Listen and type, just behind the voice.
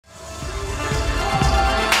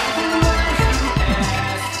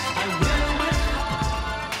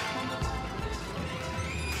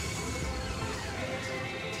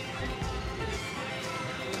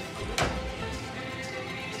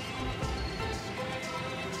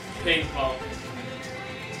Ping pong.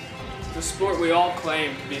 The sport we all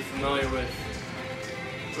claim to be familiar with.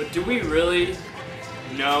 But do we really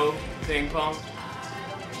know ping pong?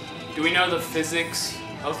 Do we know the physics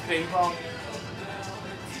of ping pong?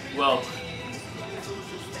 Well,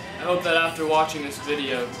 I hope that after watching this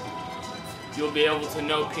video, you'll be able to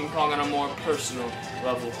know ping pong on a more personal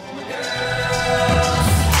level.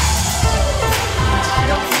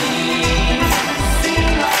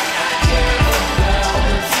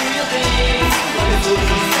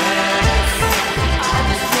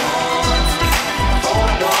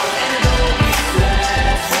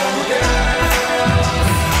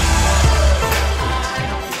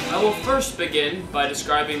 I will first begin by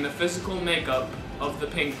describing the physical makeup of the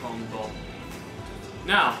ping pong ball.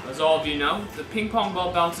 Now, as all of you know, the ping pong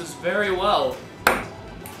ball bounces very well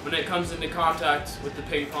when it comes into contact with the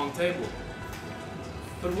ping pong table.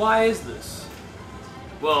 But why is this?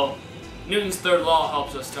 Well, Newton's third law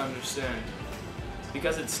helps us to understand.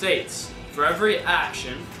 Because it states, for every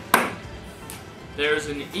action, there is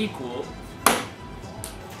an equal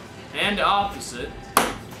and opposite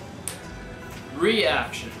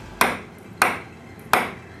reaction.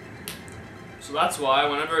 So that's why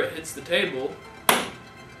whenever it hits the table,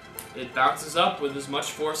 it bounces up with as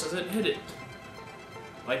much force as it hit it.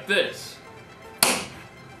 Like this.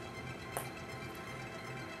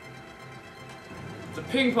 The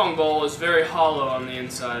ping pong ball is very hollow on the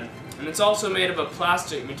inside, and it's also made of a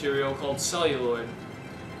plastic material called celluloid.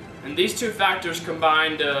 And these two factors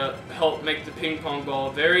combine to help make the ping pong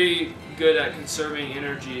ball very good at conserving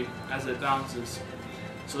energy as it bounces,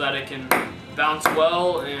 so that it can bounce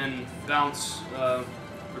well and bounce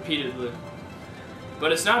repeatedly.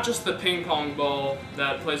 But it's not just the ping pong ball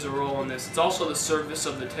that plays a role in this, it's also the surface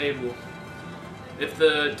of the table. If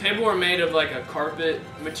the table were made of like a carpet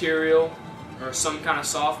material or some kind of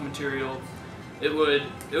soft material, it would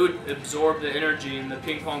absorb the energy and the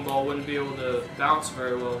ping pong ball wouldn't be able to bounce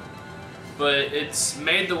very well. But it's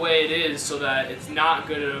made the way it is so that it's not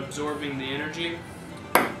good at absorbing the energy,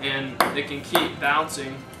 and it can keep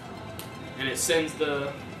bouncing, and it sends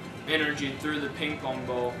the energy through the ping pong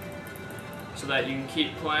ball so that you can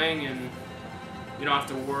keep playing and you don't have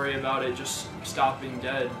to worry about it just stopping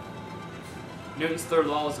dead. Newton's third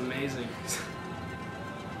law is amazing.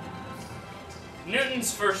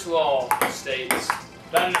 Newton's first law states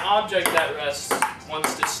that an object at rest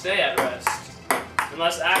wants to stay at rest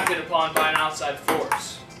unless acted upon by an outside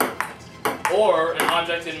force, or an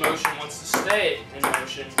object in motion wants to stay in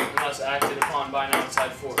motion unless acted upon by an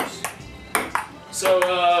outside force. So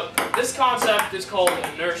this concept is called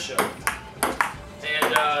inertia,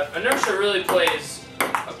 and inertia really plays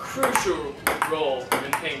a crucial role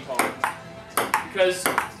in ping pong, because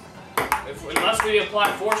unless we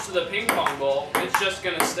apply force to the ping pong ball, it's just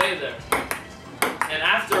going to stay there. And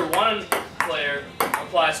after one player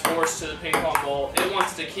applies force to the ping pong ball, it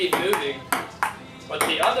wants to keep moving, but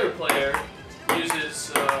the other player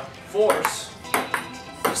uses force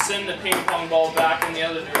to send the ping pong ball back in the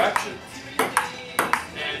other direction.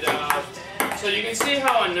 And so you can see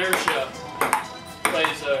how inertia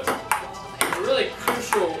plays a really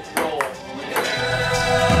crucial role in it.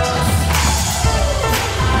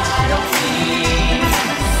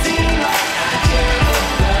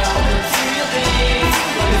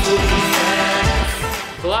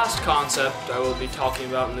 The last concept I will be talking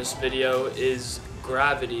about in this video is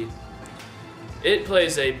gravity. It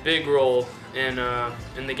plays a big role in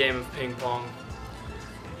the game of ping pong.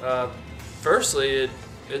 Firstly,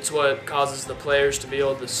 it's what causes the players to be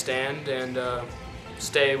able to stand and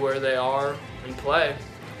stay where they are and play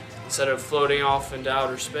instead of floating off into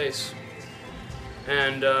outer space.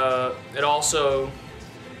 And it also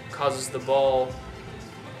causes the ball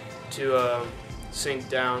to sink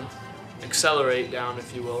down, accelerate down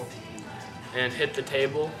if you will, and hit the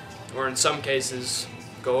table, or in some cases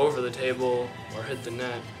go over the table or hit the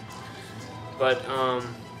net. But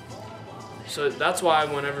so that's why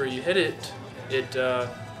whenever you hit it,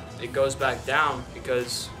 it goes back down,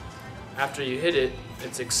 because after you hit it,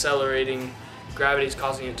 it's accelerating, gravity's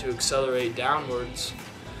causing it to accelerate downwards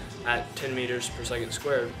at 10 meters per second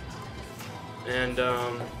squared. And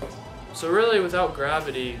so really without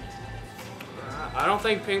gravity, I don't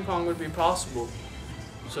think ping pong would be possible.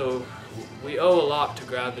 So we owe a lot to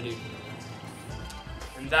gravity.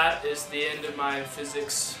 And that is the end of my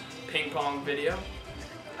physics ping pong video.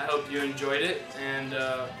 I hope you enjoyed it, and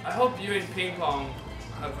I hope you and ping pong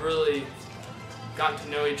have really gotten to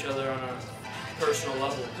know each other on a personal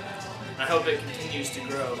level. I hope it continues to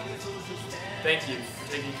grow. Thank you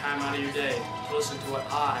for taking time out of your day to listen to what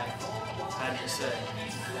I had to say.